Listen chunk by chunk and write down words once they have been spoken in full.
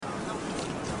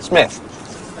Smith.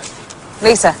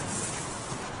 Lisa.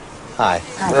 Hi.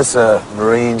 Hi. That's a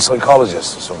marine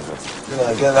psychologist or something. Did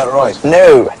I get that right?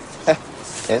 No.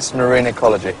 It's marine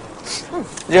ecology.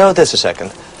 Could you hold this a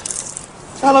second?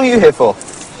 How long are you here for?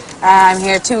 I'm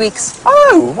here 2 weeks.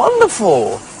 Oh,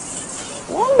 wonderful.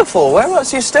 Wonderful.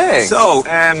 Whereabouts are you staying? So,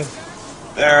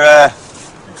 they're,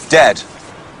 dead.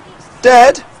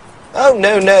 Dead? Oh,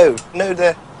 no,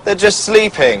 they're just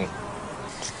sleeping.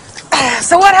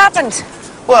 So what happened?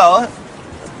 Well,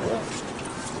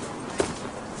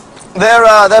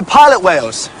 they're pilot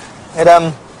whales.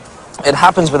 It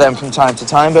happens with them from time to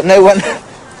time, but no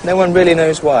one really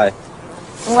knows why.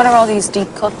 And what are all these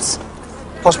deep cuts?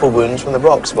 Possible wounds from the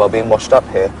rocks while being washed up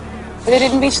here. But they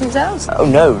didn't beach themselves? Oh,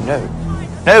 no.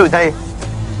 No,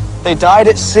 they died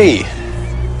at sea.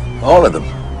 All of them.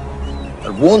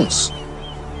 At once.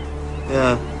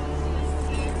 Yeah.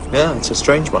 Yeah, it's a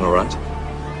strange one, all right.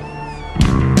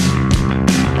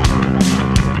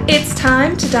 It's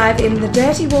time to dive in the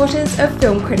dirty waters of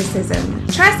film criticism.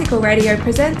 Tricycle Radio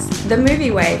presents The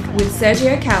Movie Wave with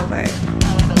Sergio Calvo.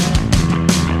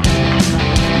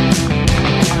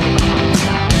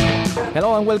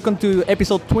 Hello and welcome to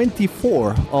episode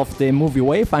 24 of The Movie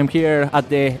Wave. I'm here at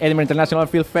the Edinburgh International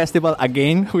Film Festival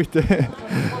again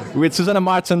with Susanna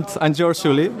Marchant and George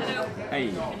Sully.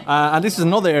 Hey. And this is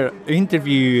another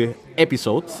interview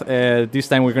episode. This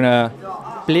time we're gonna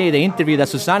play the interview that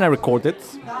Susanna recorded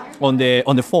on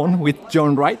the phone with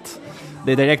John Wright,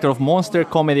 the director of monster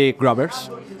comedy Grabbers.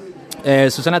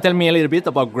 Susanna, tell me a little bit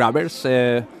about Grabbers.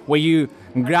 Were you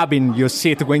grabbing your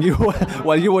seat when you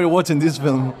while you were watching this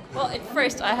film? Well, at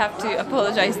first I have to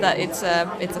apologize that it's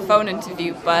a phone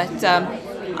interview, but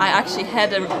I actually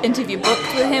had an interview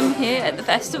booked with him here at the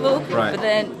festival, right. But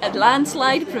then a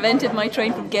landslide prevented my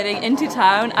train from getting into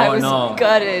town. I was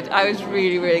gutted. I was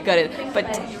really, really gutted. But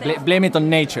blame it on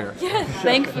nature. Yeah,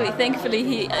 thankfully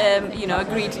he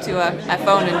agreed to a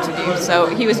phone interview, so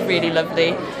he was really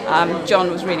lovely. John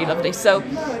was really lovely. So,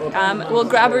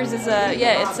 Grabbers is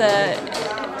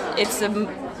it's a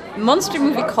monster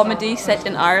movie comedy set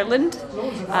in Ireland,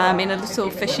 in a little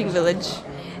fishing village,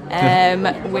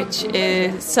 which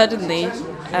is suddenly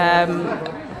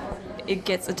it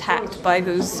gets attacked by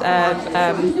those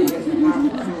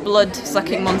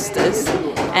blood-sucking monsters,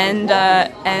 and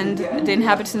the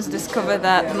inhabitants discover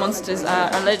that the monsters are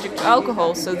allergic to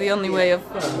alcohol. So the only way of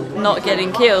not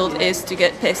getting killed is to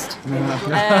get pissed.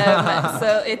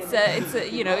 So it's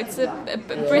a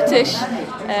British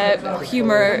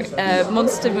humor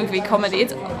monster movie comedy.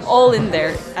 It's all in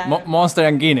there. Monster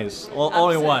and Guinness,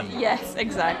 all in one. Yes,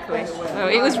 exactly. So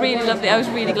it was really lovely. I was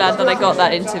really glad that I got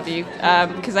that interview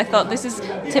because I thought this is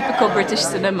typical British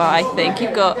cinema. I think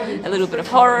you've got a little bit of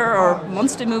horror or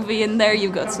monster movie in there.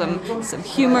 You've got some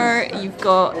humor. You've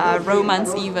got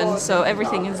romance even. So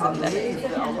everything is in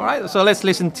there. All right. So let's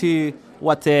listen to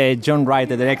what John Wright,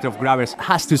 the director of Grabbers,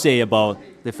 has to say about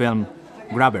the film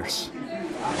Grabbers.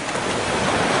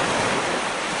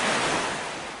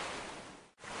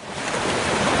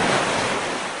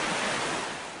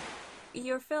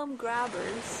 Your film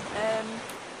Grabbers,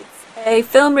 it's a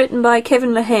film written by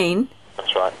Kevin Lehane.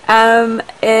 That's right.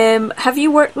 Have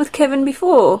you worked with Kevin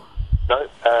before? No,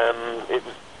 it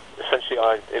was essentially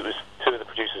it was two of the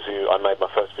producers who I made my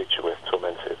first feature with,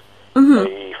 Tormented. Mm-hmm.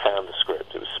 They found the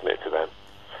script, it was submitted to them,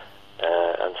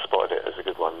 and spotted it as a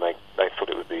good one. They thought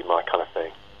it would be my kind of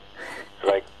thing. So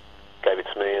they gave it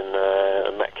to me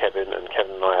and met Kevin, and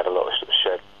Kevin and I had a lot of sort of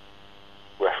shared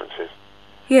references.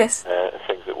 Yes.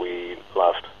 Things that we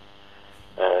loved,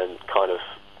 and kind of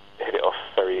hit it off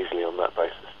very easily on that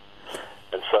basis.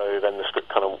 And so then the script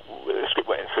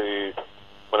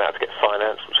went out to get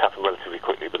finance, which happened relatively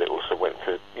quickly, but it also went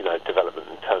to development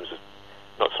in terms of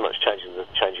not so much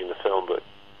changing the film, but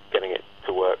getting it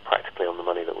to work practically on the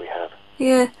money that we had.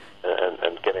 Yeah.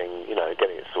 And getting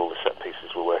it so all the set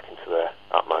pieces were working to their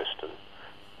utmost and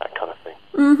that kind of thing.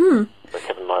 Mm-hmm. So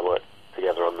Kevin and I worked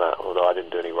together on that, although I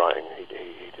didn't do any writing. He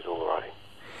did all the writing.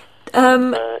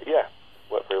 Yeah,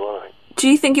 worked very well, I think. Do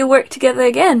you think you'll work together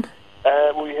again?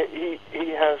 Well, he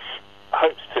has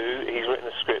hopes to. He's written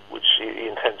a script which he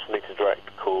intends for me to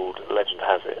direct called Legend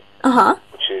Has It,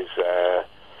 which is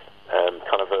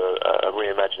kind of a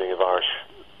reimagining of Irish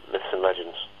myths and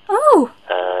legends. Oh.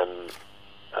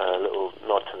 A little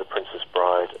nod to The Princess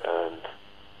Bride and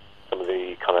some of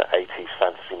the kind of 80s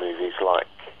fantasy movies like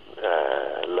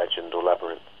Legend or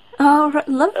Labyrinth. Oh,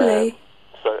 lovely.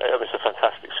 So it's a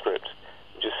fantastic script.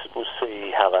 We'll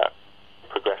see how that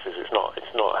progresses. It's not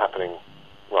happening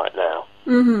right now.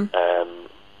 Mm-hmm.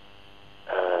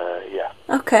 Yeah.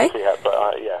 Okay. See how,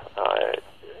 but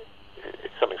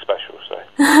it's something special. So.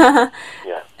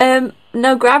 Yeah.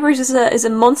 now Grabbers is a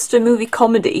monster movie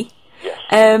comedy. Yes.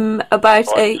 About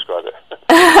I describe it.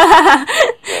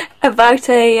 about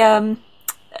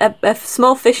a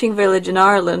small fishing village in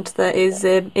Ireland that is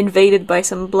invaded by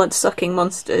some blood-sucking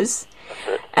monsters.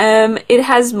 It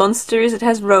has monsters, it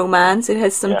has romance, it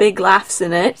has some big laughs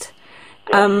in it,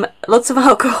 lots of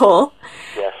alcohol.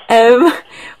 Yes.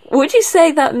 Would you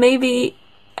say that maybe,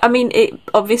 I mean,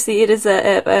 obviously it is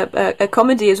a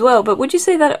comedy as well, but would you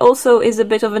say that also is a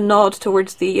bit of a nod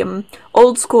towards the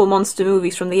old school monster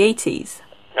movies from the 80s?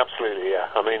 Absolutely, yeah.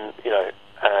 I mean,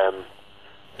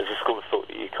 there's a school of thought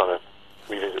that you kind of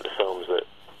revisit the films that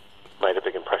made a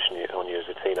big impression on you as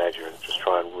a teenager and just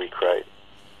try and recreate,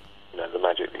 the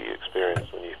magic that you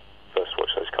experienced when you first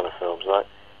watched those kind of films. And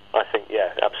I think,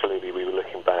 yeah, absolutely, we were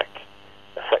looking back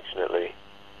affectionately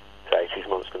to 80s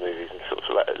monster movies and sort of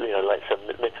mid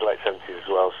to late 70s as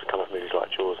well, so kind of movies like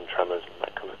Jaws and Tremors and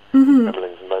that kind of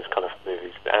Gremlins and those kind of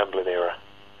movies, the Amblin era.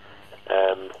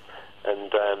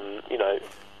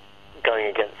 Going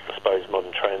against, I suppose,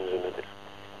 modern trends, and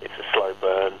it's a slow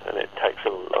burn, and it takes a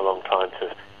long time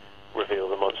to reveal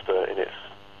the monster in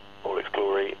all its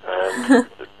glory, and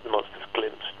the monster's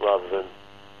glimpsed rather than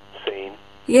seen.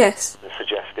 Yes. And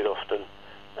suggested often,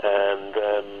 and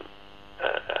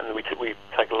we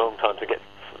take a long time to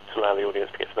allow the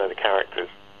audience to get to know the characters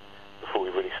before we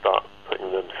really start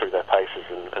putting them through their paces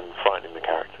and frightening the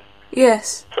characters.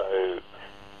 Yes. So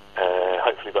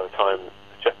hopefully by the time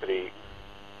Jeopardy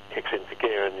kicks into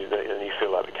gear and you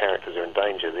feel like the characters are in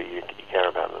danger, that you care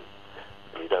about them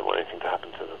and you don't want anything to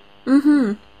happen to them.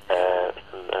 Mm-hmm.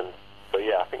 So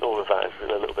yeah, I think all of that is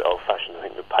a little bit old-fashioned. I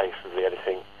think the pace of the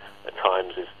editing at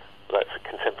times is, like, it's a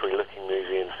contemporary-looking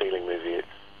movie and feeling movie. It's,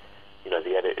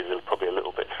 the edit is probably a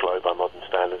little bit slow by modern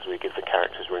standards. We give the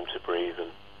characters room to breathe and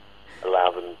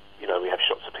allow them, we have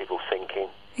shots of people thinking.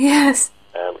 Yes.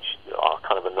 Which are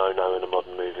kind of a no-no in a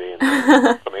modern movie. And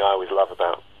something I always love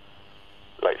about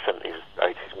late 70s,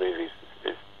 80s movies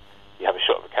is you have a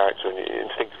shot of a character and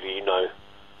instinctively you know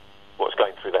what's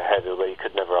going through their head, although you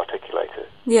could never articulate it.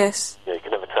 Yes. You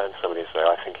could never turn to somebody and say,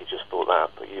 I think he just thought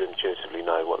that, but you intuitively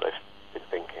know what they've been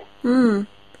thinking. Mm.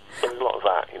 So there's a lot of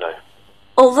that,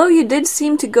 Although you did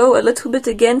seem to go a little bit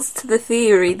against the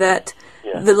theory that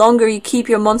the longer you keep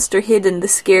your monster hidden, the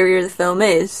scarier the film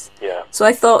is. Yeah. So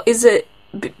I thought, is it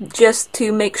just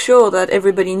to make sure that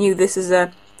everybody knew this is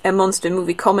a monster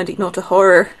movie comedy, not a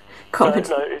horror comedy?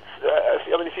 No, it's,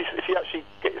 if you actually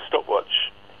get your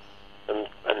stopwatch and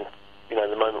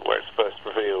the moment where it's first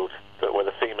revealed, where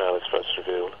the female is first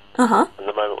revealed, and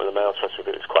the moment where the male is first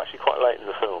revealed, it's actually quite late in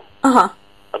the film.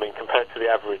 I mean, compared to the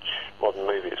average modern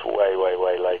movie, it's way, way,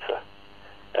 way later.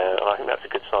 And I think that's a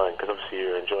good sign, because obviously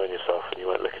you're enjoying yourself and you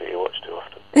weren't looking at your watch too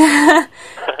often. But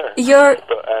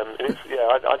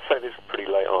I'd say this is pretty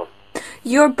late on.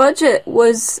 Your budget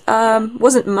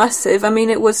wasn't massive. I mean,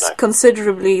 it was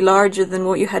considerably larger than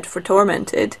what you had for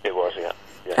Tormented. It was,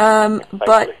 yeah.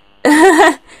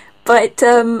 But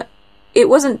it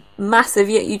wasn't massive,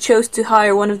 yet you chose to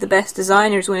hire one of the best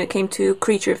designers when it came to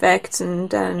creature effects and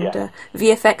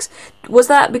VFX. Was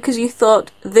that because you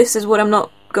thought, this is what I'm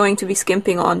not going to be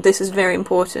skimping on, this is very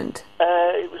important?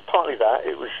 It was partly that.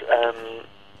 It was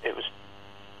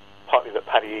partly that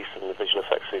Paddy Easton, the visual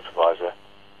effects supervisor,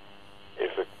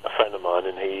 is a friend of mine,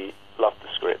 and he loved the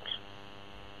script,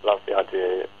 loved the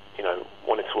idea,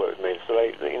 wanted to work with me. So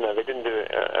they didn't do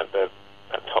it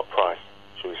at top price,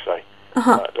 shall we say.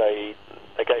 But they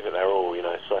gave it their all,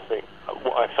 So I think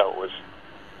what I felt was,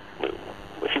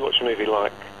 if you watch a movie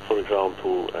like, for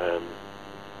example,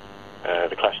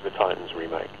 the Clash of the Titans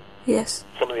remake, yes,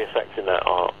 some of the effects in that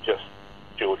are just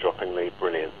jaw-droppingly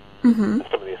brilliant, and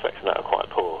some of the effects in that are quite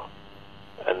poor,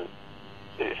 and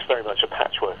it's very much a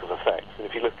patchwork of effects. And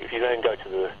if you then go to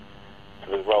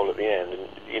the role at the end, and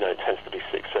it tends to be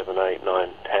 6, 7, 8, 9,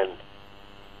 10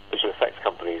 visual effects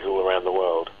companies all around the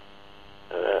world,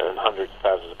 and hundreds of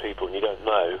thousands of people, and you don't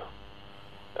know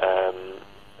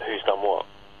who's done what.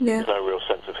 There's no real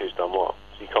sense of who's done what,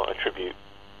 so you can't attribute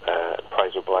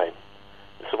praise or blame.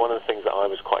 And so one of the things that I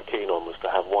was quite keen on was to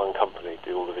have one company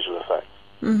do all the visual effects.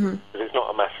 Because it's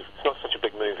not such a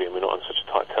big movie, and we're not on such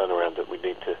a tight turnaround that we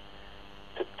need to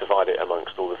divide it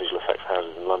amongst all the visual effects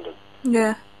houses in London.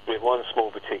 Yeah. We had one small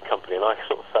boutique company, and I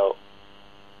sort of felt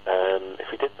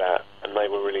if we did that, and they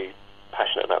were really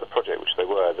passionate about the project, which they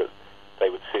were, that they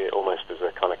would see it almost as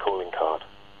a kind of calling card,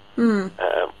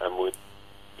 and would,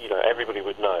 everybody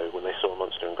would know when they saw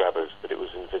Monster and Grabbers that it was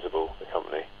Invisible, the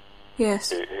company,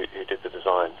 yes, who did the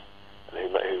designs and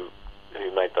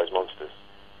who made those monsters.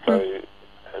 So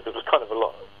there was kind of a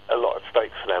lot at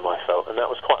stake for them, I felt, and that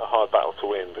was quite a hard battle to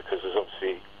win, because there's lots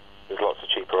of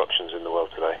cheaper options in the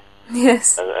world today.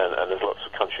 Yes. And there's lots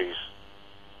of countries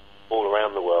all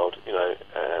around the world, who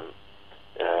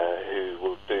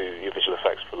will do your visual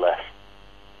effects for less.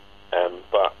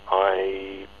 But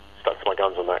I stuck to my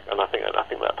guns on that, and I think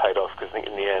that paid off, because I think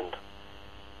in the end,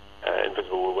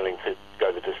 Invisible were willing to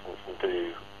go the distance and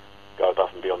go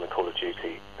above and beyond the Call of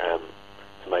Duty to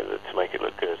make it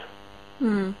look good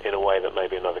in a way that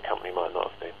maybe another company might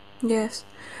not have been. Yes.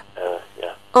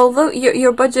 Yeah. Although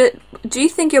your budget, do you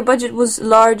think your budget was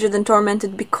larger than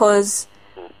Tormented because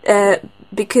of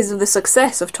the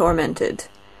success of Tormented?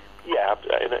 Yeah,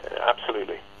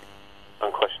 absolutely,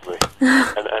 unquestionably.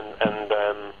 and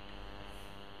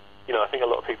I think a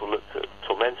lot of people looked at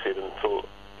Tormented and thought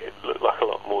it looked like a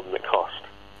lot more than it cost.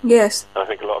 Yes. And I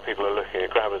think a lot of people are looking at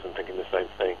Grabbers and thinking the same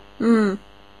thing.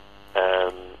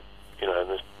 And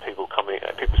there's people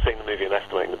seeing the movie and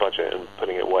estimating the budget and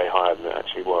putting it way higher than it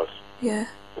actually was. Yeah.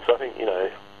 And so I think, in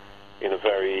a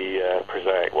very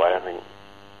prosaic way, I think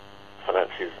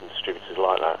financiers and distributors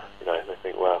like that. They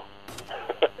think, well,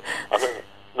 I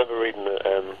remember reading that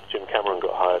Jim Cameron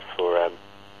got hired for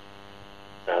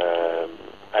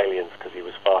Aliens because he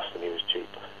was fast and he was cheap.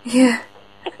 Yeah.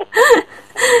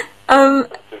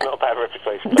 It's not a bad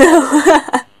reputation.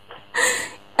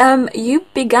 You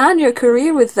began your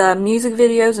career with music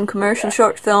videos and commercial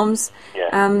short films.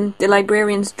 Yeah. The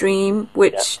Librarian's Dream,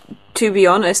 which, to be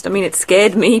honest, it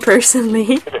scared me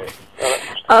personally. It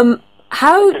is.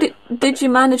 How did you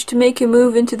manage to make your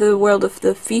move into the world of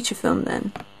the feature film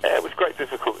then? With great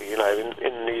difficulty. In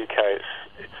the UK,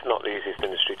 it's not the easiest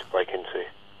industry to break into.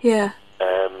 Yeah.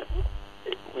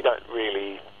 We don't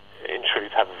really, in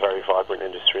truth, have a very vibrant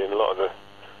industry, and a lot of the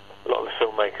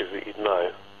filmmakers that you'd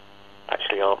know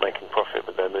actually aren't making profit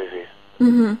with their movies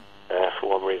for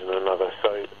one reason or another.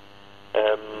 So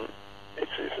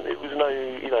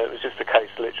it was just a case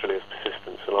literally of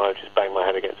persistence, and I just banged my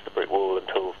head against the brick wall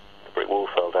until the brick wall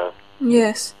fell down.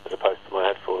 Yes. As opposed to my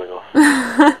head falling off.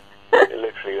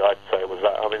 Literally, I'd say it was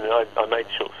that. I made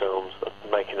short films. I've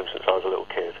been making them since I was a little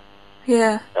kid.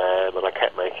 Yeah. And I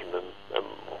kept making them,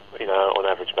 on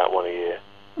average about one a year.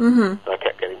 And I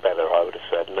kept getting better, I would have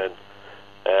said. And then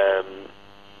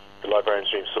the Librarian's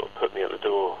Dream sort of put me at the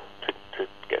door to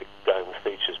get going with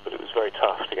features, but it was very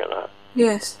tough to get that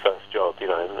Yes. first job,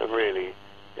 and really,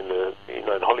 in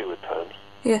Hollywood terms,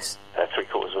 Yes.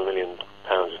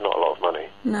 £750,000 is not a lot of money.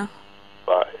 No.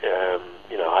 But,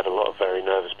 I had a lot of very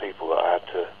nervous people that I had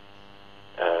to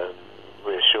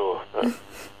reassure that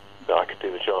I could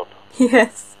do the job.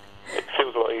 Yes. It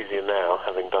feels a lot easier now,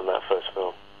 having done that first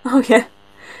film. Oh, yeah.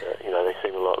 They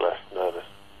seem a lot less nervous.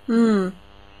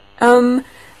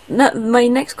 My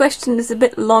next question is a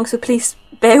bit long, so please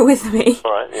bear with me.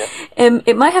 All right, yeah.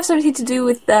 It might have something to do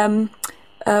with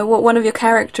what one of your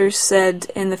characters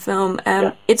said in the film.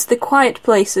 It's the quiet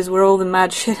places where all the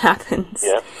mad shit happens.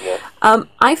 Yeah, yeah.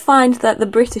 I find that the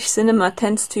British cinema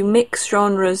tends to mix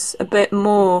genres a bit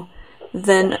more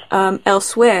than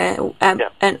elsewhere, and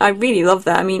I really love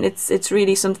that. It's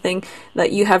really something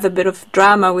that you have a bit of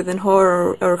drama within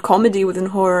horror or comedy within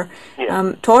horror.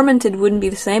 Yeah. Tormented wouldn't be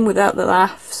the same without the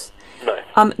laughs. No.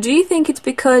 Do you think it's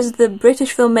because the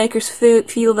British filmmakers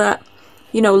feel that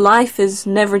life is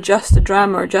never just a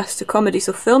drama or just a comedy,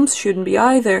 so films shouldn't be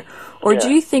either? Or do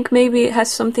you think maybe it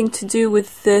has something to do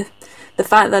with the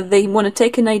fact that they want to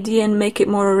take an idea and make it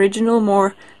more original,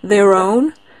 more their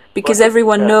own? Because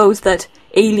everyone knows that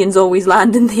aliens always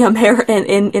land in the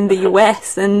in the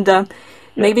US, and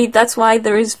maybe that's why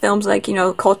there is films like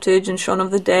Cottage and Shaun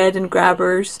of the Dead and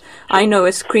Grabbers. I know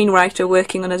a screenwriter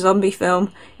working on a zombie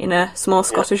film in a small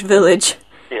Scottish village.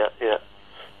 Yeah, yeah.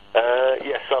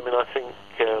 Yes, I think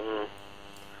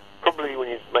probably when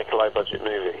you make a low-budget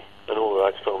movie, and all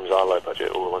of those films are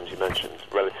low-budget, all the ones you mentioned,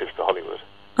 relative to Hollywood,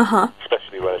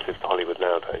 especially relative to Hollywood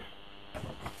nowadays,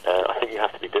 I think you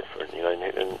have to be different,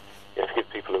 and you have to give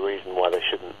people a reason why they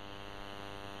shouldn't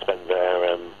spend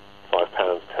their £5,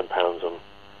 £10 on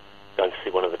going to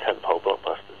see one of the tentpole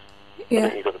blockbusters. Yeah. I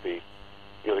think you've got to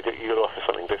offer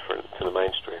something different to the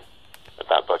mainstream at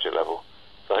that budget level.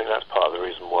 So I think that's part of the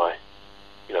reason why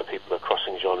people are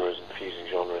crossing genres and fusing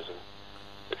genres, and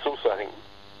it's also, I think,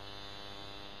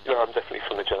 I'm definitely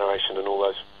from the generation, and all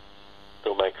those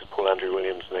filmmakers, Paul Andrew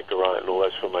Williams and Edgar Wright, and all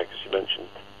those filmmakers you mentioned,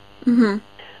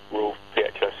 were all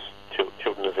VHS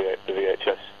children of the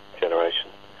VHS generation.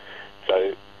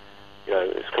 So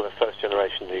it's kind of first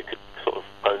generation who could sort of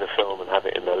own a film and have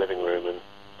it in their living room and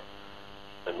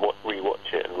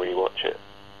rewatch it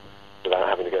without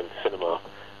having to go to the cinema.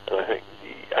 And I think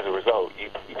as a result, you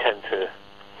tend to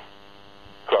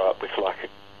grow up with like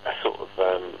a sort of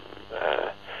a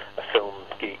film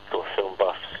geek or film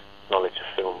buff's knowledge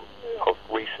of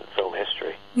recent film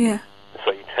history. Yeah.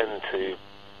 So you tend to,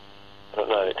 I don't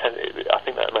know, I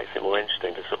think that makes it more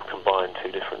interesting to sort of combine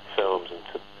two different films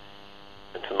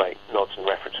and to make nods and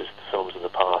references to films of the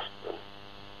past and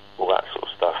all that sort of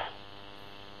stuff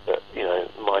that, you know,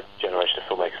 my generation of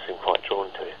filmmakers seem quite drawn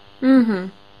to.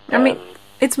 Mm-hmm. I mean,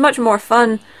 it's much more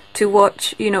fun to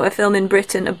watch, you know, a film in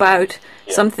Britain about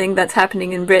something that's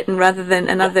happening in Britain rather than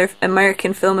another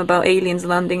American film about aliens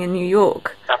landing in New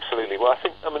York. Absolutely. Well,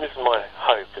 I mean, this is my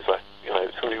hope, is that, you know,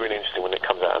 it's going to be really interesting when it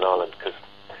comes out in Ireland, because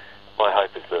my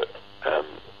hope is that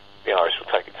the Irish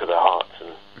will take it to their hearts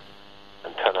and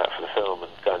turn out for the film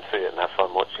and go and see it and have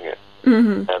fun watching it.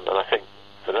 Mm-hmm. And I think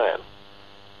for them,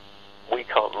 we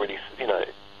can't really, you know,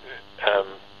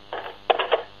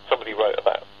 somebody wrote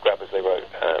about Grabbers, they wrote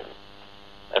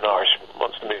an Irish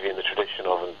monster movie in the tradition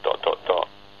of and ...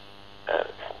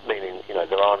 meaning, you know,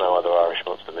 there are no other Irish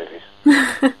monster movies.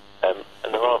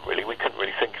 And there aren't really, we couldn't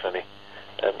really think of any.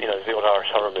 You know, there's the odd Irish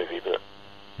horror movie, but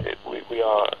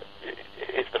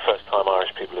it's the first time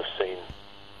Irish people have seen,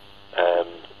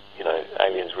 you know,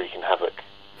 aliens wreaking havoc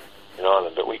in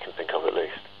Ireland that we can think of at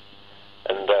least.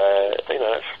 And, you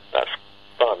know, that's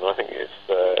fun. I think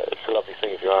it's a lovely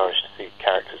thing if you're Irish to see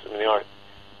characters. I mean,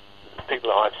 the people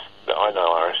that I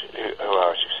know Irish, who are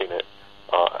Irish who've seen it,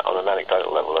 are, on an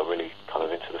anecdotal level, are really kind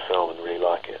of into the film and really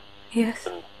like it. Yes.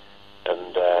 And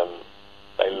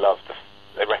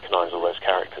they recognise all those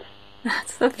characters.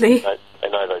 That's lovely. They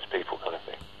know those people, kind of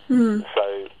thing. Mm.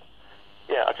 So,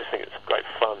 yeah, I just think it's great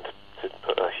fun to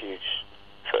put a huge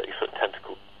 30-foot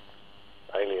tentacled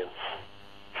alien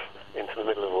into the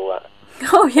middle of all that.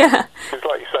 Oh, yeah. Because,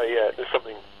 like you say, yeah, there's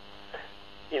something,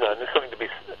 you know, there's something to be,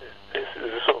 there's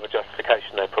a sort of a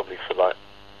justification there probably for, like,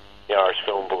 the Irish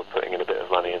Film Board putting in a bit of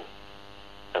money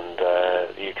and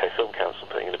the UK Film Council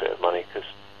putting in a bit of money, because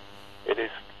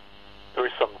there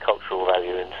is some cultural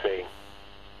value in seeing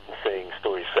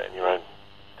stories set in your own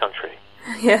country.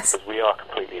 Yes. Because we are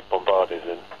completely bombarded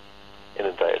and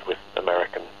inundated with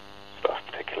American stuff,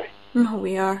 particularly. Oh,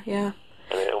 we are, yeah.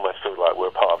 And it almost feels like we're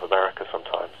a part of America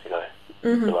sometimes, you know.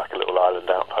 Mm-hmm. We're like a little island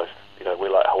outpost. You know,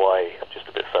 we're like Hawaii, just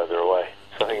a bit further away.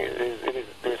 So I think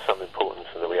there is some importance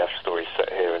in that we have stories set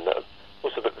here, and that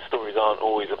also that the stories aren't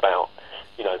always about,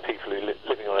 you know, people who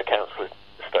living on a council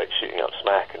estate shooting up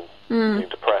smack and being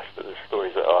depressed, but there's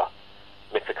stories that are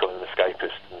mythical and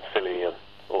escapist and silly and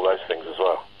all those things as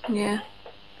well. Yeah.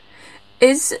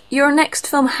 Is your next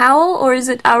film Howl, or is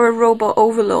it Our Robot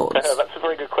Overlords? That's a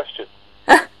very good question.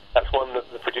 That's one that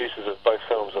the producers of both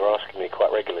films are asking me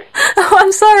quite regularly. Oh,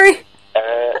 I'm sorry.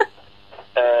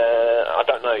 I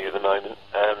don't know at the moment.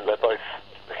 They're both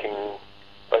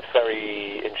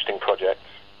very interesting projects.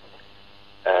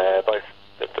 Both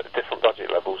at different budget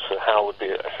levels. So Howl would be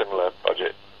a similar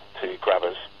budget to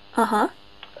Grabbers. Uh-huh.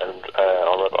 And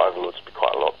Our Robot Overlords would be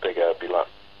quite a lot bigger. It'd be like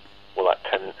more like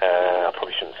 10. I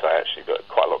probably shouldn't say actually, but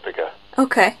quite a lot bigger.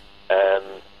 Okay.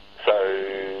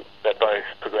 So they're both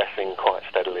progressing quite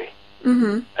steadily.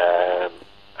 Mm-hmm. And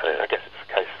I guess it's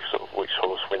a case of sort of which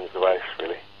horse wins the race,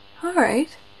 really. All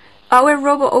right. Our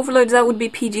Robot Overlords, that would be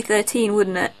PG-13,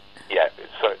 wouldn't it? Yeah.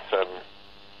 So it's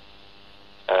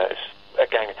a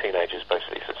gang of teenagers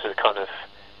basically. So it's a kind of,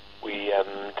 we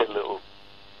did a little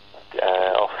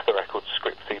off-the-record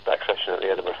script feedback session at the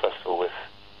Edinburgh Festival with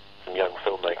some young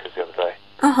filmmakers the other day.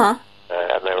 Uh-huh.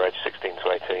 And they were aged 16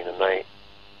 to 18, and they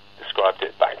described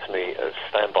it back to me as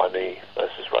Stand By Me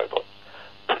versus Robot,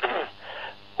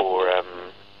 or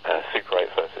Super 8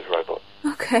 versus Robot.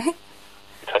 Okay. You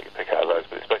take your pick out of those,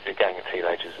 but it's basically a gang of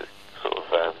teenagers that sort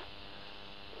of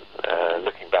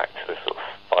looking back to the sort of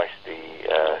feisty,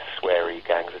 sweary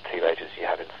gangs of teenagers you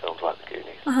had in films like The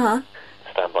Goonies. Uh-huh.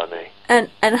 Stand By Me.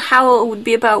 And Howl would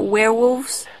be about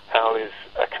werewolves? Howl is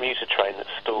a commuter train that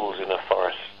stalls in a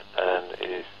forest and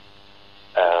is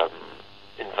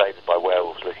invaded by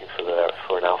werewolves looking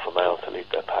for an alpha male to lead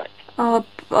their pack. Oh,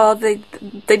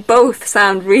 they both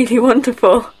sound really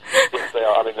wonderful. Yes, they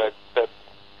are. I mean, they're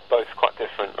both quite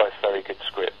different, both very good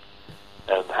script.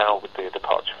 Howl would be a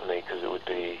departure for me because it would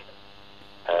be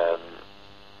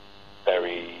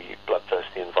very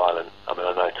bloodthirsty and violent. I mean,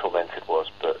 I know Tormented was,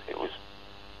 but it was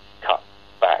cut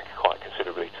back quite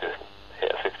considerably to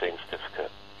hit a 15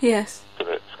 certificate. Yes. So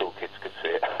that school kids could see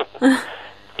it.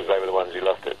 Because they were the ones who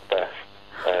loved it best.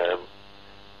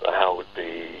 But Howl would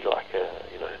be like a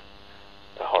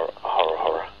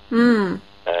horror. Mm.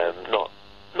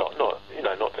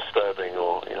 Not disturbing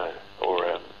or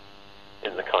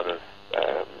in the kind of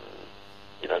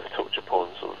the torture porn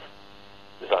sort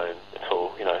of zone at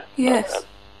all. Yes.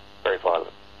 Very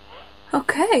violent.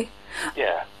 Okay.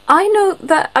 Yeah. I know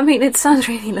that. I mean, it sounds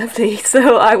really lovely.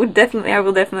 So I will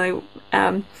definitely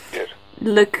Good.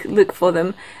 look for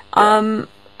them.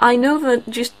 I know that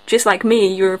just like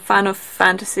me, you're a fan of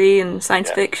fantasy and science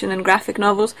fiction and graphic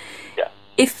novels. Yeah.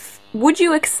 Would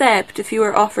you accept if you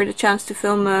were offered a chance to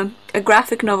film a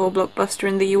graphic novel blockbuster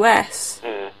in the US?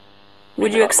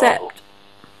 Would you accept? Marvel?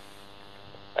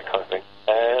 That kind of thing.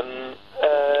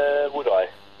 Would I?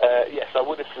 Yes, I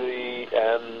would if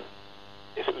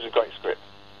it was a great script.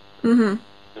 Mm-hmm.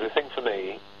 The thing for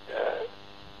me,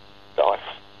 the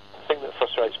thing that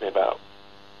frustrates me about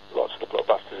lots of the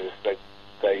blockbusters is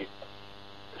the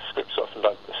scripts often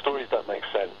don't, the stories don't make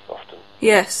sense often.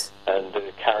 Yes. And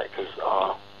the characters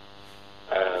are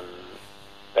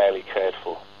barely cared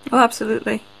for. Oh,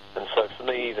 absolutely. And so for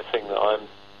me, the thing that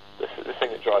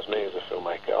drives me as a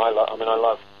filmmaker, I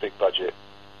love big budget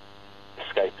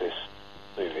escapist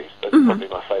movies. Those are probably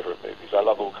my favourite movies. I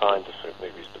love all kinds of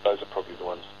movies, but those are probably the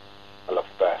ones I love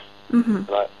the best. And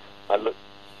I look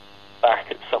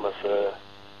back at some of the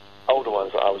older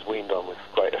ones that I was weaned on with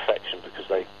great affection because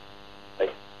they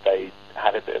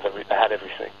had a bit of they had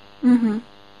everything. You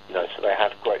know, so they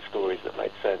had great stories that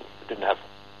made sense. They didn't have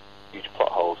huge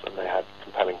plot holes, and they had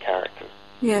compelling characters.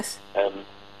 Yes.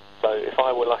 So if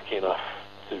I were lucky enough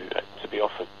to be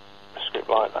offered a script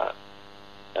like that,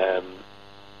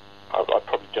 I'd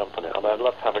probably jump on it. I mean, I'd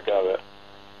love to have a go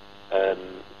at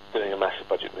doing a massive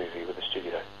budget movie with a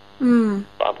studio.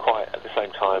 But I'm quite, at the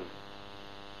same time,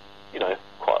 you know,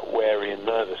 quite wary and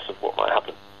nervous of what might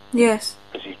happen. Yes.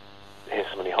 Because you hear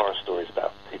so many horror stories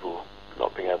about people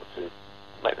not being able to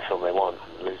make the film they want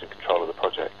and losing control of the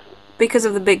project. Because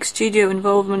of the big studio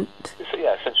involvement. So,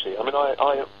 yeah, essentially. I mean,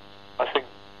 I think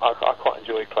I quite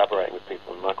enjoy collaborating with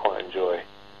people, and I quite enjoy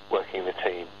working in a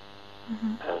team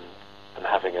and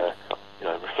having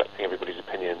reflecting everybody's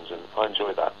opinions, and I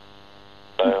enjoy that.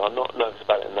 So I'm not nervous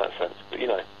about it in that sense, but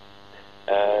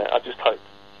I just hope.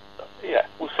 Yeah,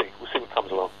 we'll see what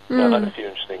comes along. I've had a few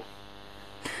interesting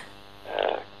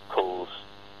calls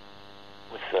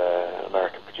with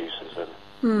American producers, and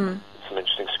some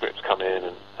interesting scripts come in,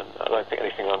 and I don't think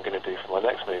anything I'm going to do for my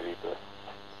next movie, but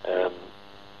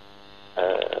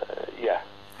yeah.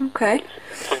 Okay.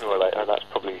 Sooner or later, that's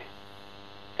probably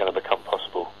going to become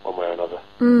possible one way or another.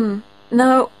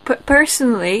 Now,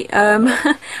 personally,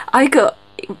 I got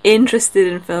interested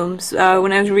in films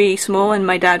when I was really small, and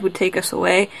my dad would take us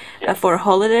away for a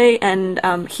holiday, and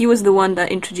he was the one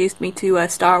that introduced me to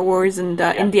Star Wars and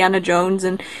Indiana Jones,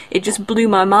 and it just blew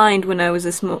my mind when I was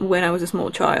a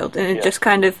small child, and it just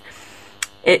kind of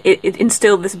it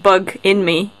instilled this bug in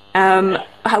me.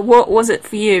 What was it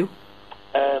for you?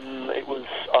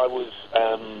 I was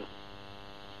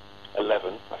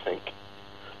 11, I think,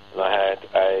 and I had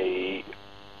a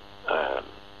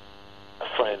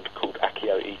friend called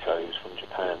Akio Ito, who's from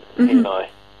Japan, and he and I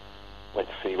went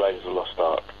to see Raiders of the Lost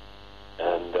Ark,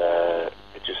 and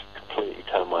it just completely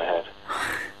turned my head.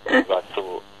 I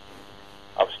thought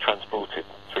I was transported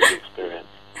through the experience,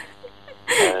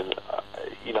 and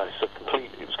so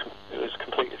it was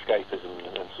complete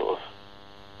escapism and sort of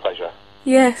pleasure.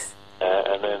 Yes.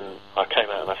 And then I came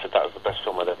out and I said that was the best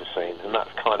film I'd ever seen, and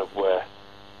that's kind of where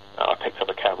I picked up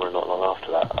a camera. Not long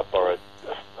after that, I borrowed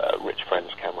a rich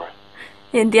friend's camera.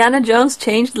 Indiana Jones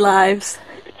changed lives.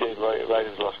 It did.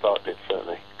 Raiders of the Lost Ark did,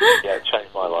 certainly. Yeah, it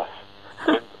changed my life.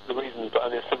 I mean, the reason, but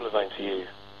in a similar vein to you,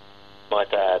 my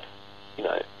dad,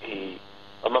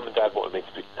 my mum and dad wanted me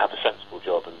to have a sensible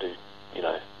job and do,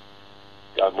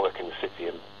 go and work in the city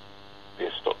and be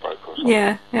a stockbroker or something.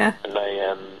 Yeah. And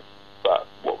they, but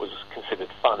what was considered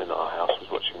fun in our house was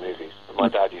watching movies. And my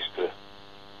dad used to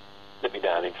sit me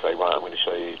down and he'd say, right, I'm going to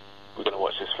show you, we're going to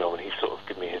watch this film, and he'd sort of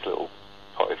give me his little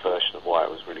potted version of why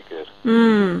it was really good.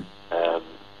 And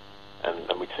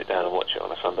we'd sit down and watch it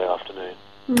on a Sunday afternoon.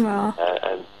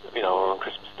 And, or on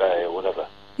Christmas Day or whatever.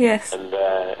 Yes. And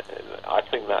I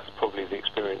think that's probably the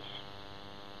experience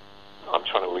I'm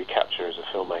trying to recapture as a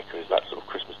filmmaker, is that sort of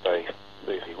Christmas Day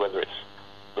movie, whether it's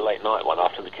the late night one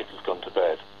after the kids have gone to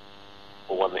bed,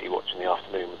 or one that you watch in the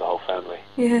afternoon with the whole family.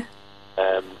 Yeah.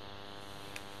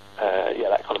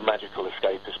 That kind of magical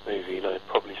escapist movie,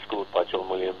 probably scored by John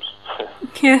Williams.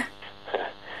 Yeah.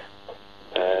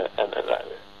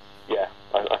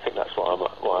 I think that's what I'm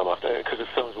after, because the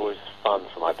film's always fun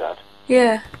for my dad.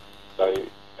 Yeah. So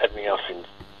everything else seems,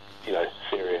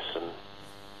 serious and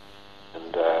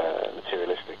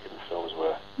materialistic, and the films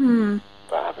were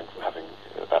about having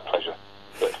that pleasure.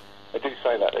 But they do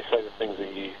say that. They say the things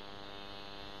that you,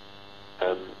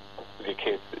 with your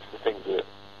kids, it's the things that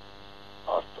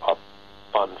are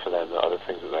fun for them that are the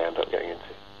things that they end up getting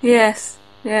into. Yes.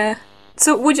 Yeah.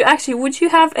 So would you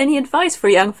have any advice for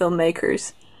young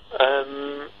filmmakers?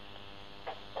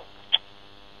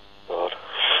 God.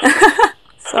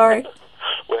 Sorry.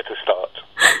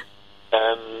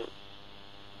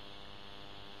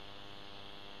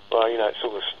 it's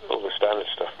all the standard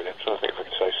stuff, really. I'm trying to think if I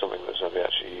can say something that's going to be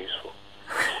actually useful.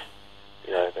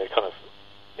 They kind of,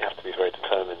 you have to be very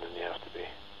determined, and you have to be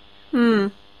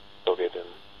dogged and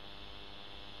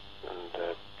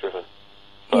driven.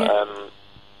 But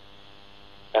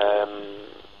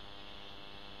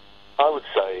I would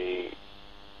say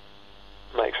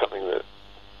make something that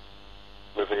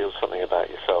reveals something about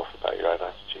yourself, about your own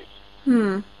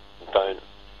attitudes. Don't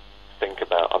think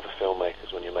about other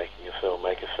filmmakers when you're making a film.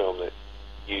 Make a film that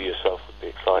you yourself would be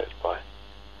excited by.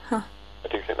 I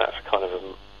do think that's kind of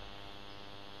a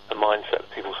mindset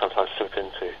that people sometimes slip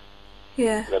into.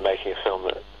 Yeah. They're making a film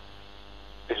that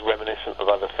is reminiscent of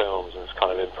other films and it's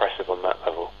kind of impressive on that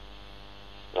level.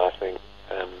 And I think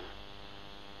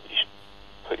you should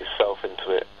put yourself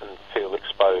into it and feel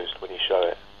exposed when you show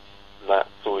it. And that's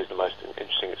always the most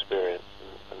interesting experience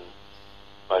and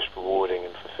most rewarding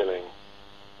and fulfilling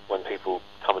when people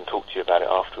come and talk to you about it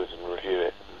afterwards and review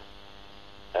it.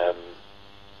 And,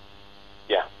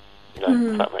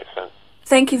 if that makes sense.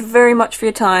 Thank you very much for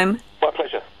your time. My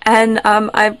pleasure. And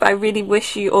I really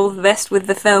wish you all the best with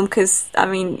the film, because I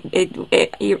mean,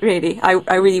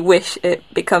 I really wish it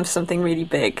becomes something really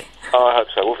big. Oh, I hope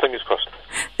so. Well, fingers crossed.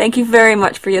 Thank you very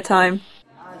much for your time.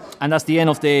 And that's the end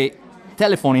of the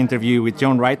telephone interview with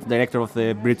John Wright, director of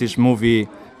the British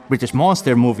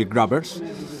monster movie Grubbers.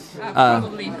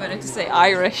 Probably better to say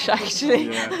Irish, actually.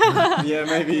 Yeah,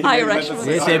 maybe. Irish.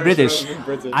 It's a British.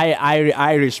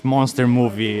 Irish monster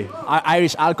movie.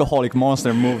 Irish alcoholic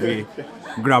monster movie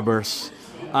Grubbers.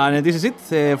 And this is it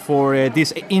for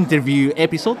this interview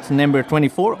episode, number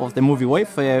 24 of the Movie Wave.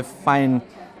 Find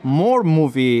more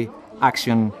movie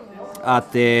action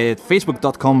at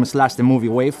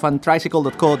facebook.com/themoviewave and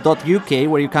tricycle.co.uk,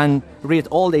 where you can read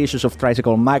all the issues of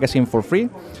Tricycle Magazine for free.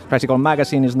 Tricycle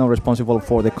Magazine is not responsible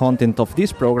for the content of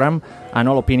this program, and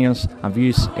all opinions and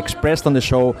views expressed on the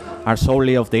show are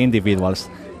solely of the individuals.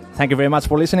 Thank you very much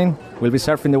for listening. We'll be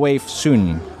surfing the wave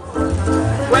soon.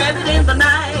 Grab it in the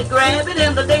night, grab it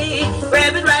in the day,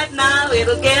 grab it right now,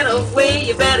 it'll get away.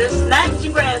 You better snatch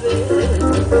and grab it,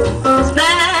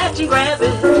 snatch and grab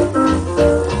it.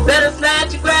 Better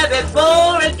snatch and grab it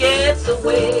before it gets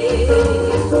away.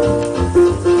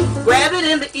 Grab it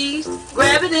in the east,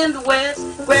 grab it in the west,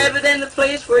 grab it in the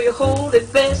place where you hold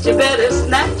it best. You better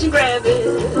snatch and grab it,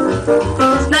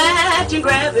 snatch and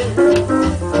grab it.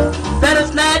 Better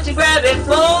snatch and grab it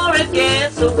before it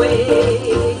gets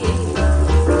away.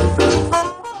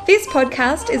 This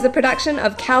podcast is a production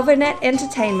of Calvernet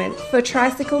Entertainment for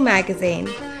Tricycle Magazine.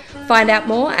 Find out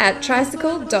more at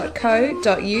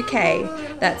tricycle.co.uk.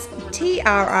 That's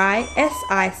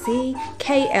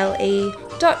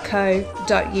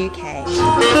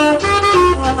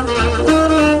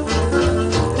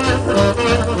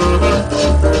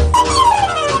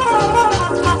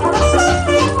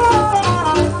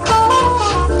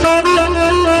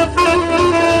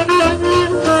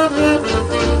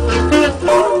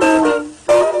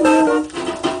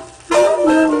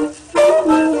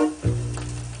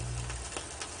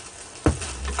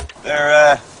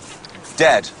They're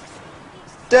dead.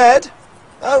 Dead?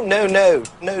 Oh, no,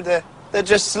 they're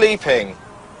just sleeping.